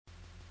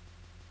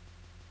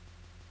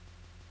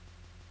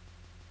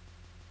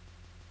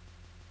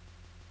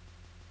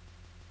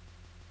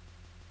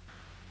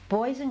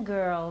Boys and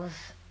girls,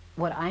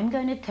 what I'm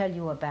going to tell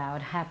you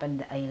about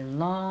happened a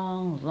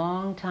long,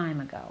 long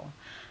time ago.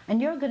 And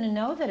you're going to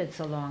know that it's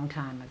a long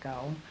time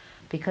ago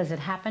because it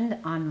happened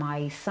on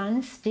my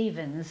son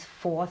Stephen's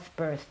 4th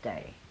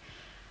birthday.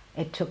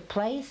 It took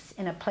place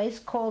in a place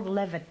called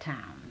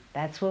Levittown.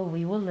 That's where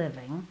we were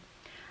living.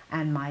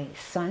 And my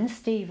son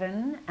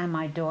Stephen and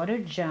my daughter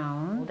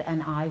Joan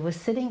and I were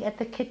sitting at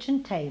the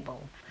kitchen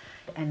table.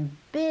 And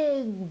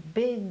big,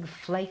 big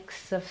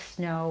flakes of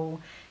snow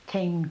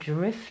came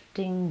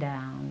drifting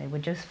down. They were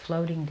just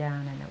floating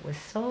down, and it was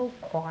so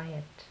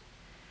quiet.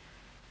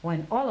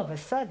 When all of a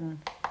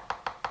sudden,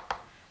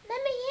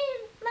 "Let me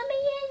in,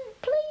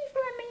 please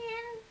let me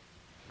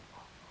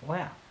in."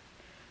 Well,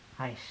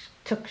 I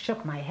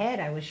shook my head.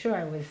 I was sure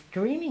I was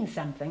dreaming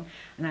something,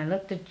 and I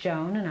looked at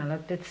Joan and I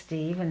looked at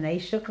Steve, and they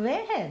shook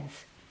their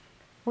heads.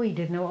 We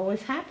didn't know what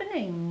was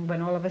happening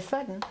when all of a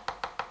sudden,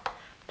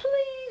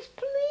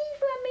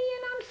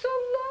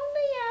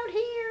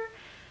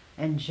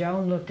 and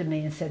Joan looked at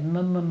me and said,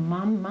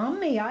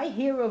 "Mommy, I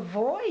hear a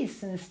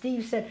voice." And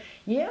Steve said,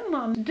 "Yeah,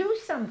 Mom, do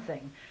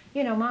something.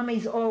 You know,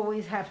 mommies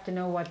always have to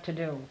know what to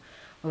do."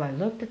 Well, I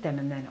looked at them,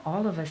 and then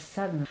all of a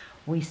sudden,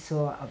 we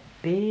saw a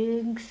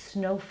big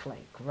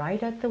snowflake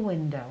right at the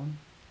window.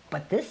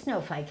 But this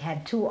snowflake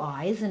had 2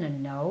 eyes and a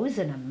nose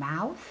and a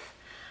mouth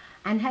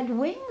and had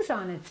wings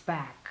on its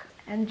back.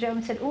 And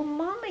Joan said, "Oh,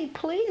 Mommy,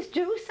 please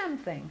do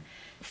something."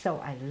 So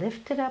I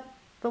lifted up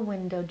the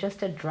window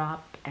just a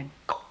drop, and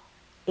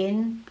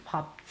in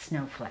popped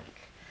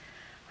Snowflake.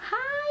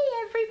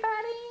 "Hi,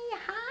 everybody.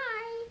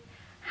 Hi.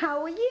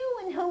 How are you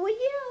and who are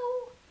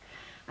you?"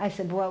 I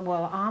said,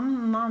 well,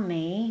 I'm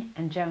Mommy."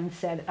 And Joan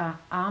said,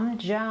 "I'm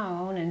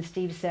Joan." And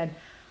Steve said,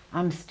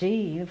 "I'm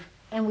Steve."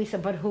 And we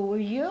said, "But who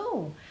are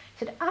you?"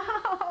 He said,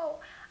 "Oh,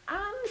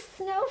 I'm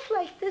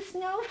Snowflake, the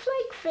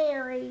Snowflake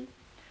Fairy."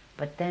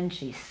 But then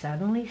she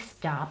suddenly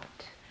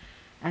stopped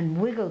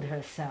and wiggled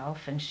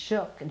herself and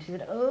shook. And she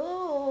said,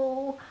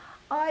 "Oh,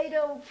 I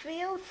don't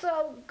feel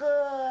so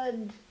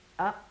good."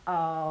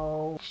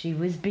 Uh-oh. She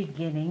was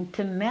beginning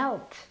to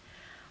melt.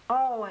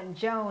 Oh, and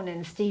Joan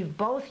and Steve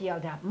both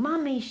yelled out,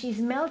 "Mommy,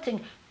 she's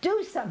melting.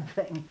 Do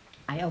something."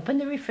 I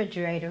opened the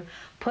refrigerator,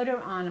 put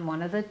her on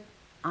one of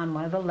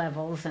the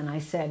levels, and I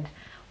said,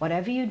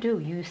 "Whatever you do,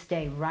 you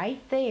stay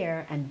right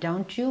there and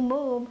don't you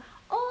move."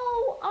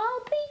 "Oh,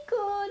 I'll be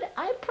good,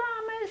 I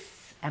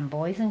promise." And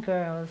boys and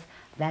girls,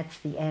 that's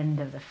the end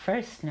of the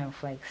first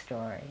Snowflake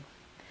story.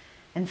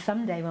 And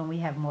someday when we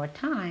have more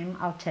time,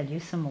 I'll tell you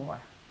some more.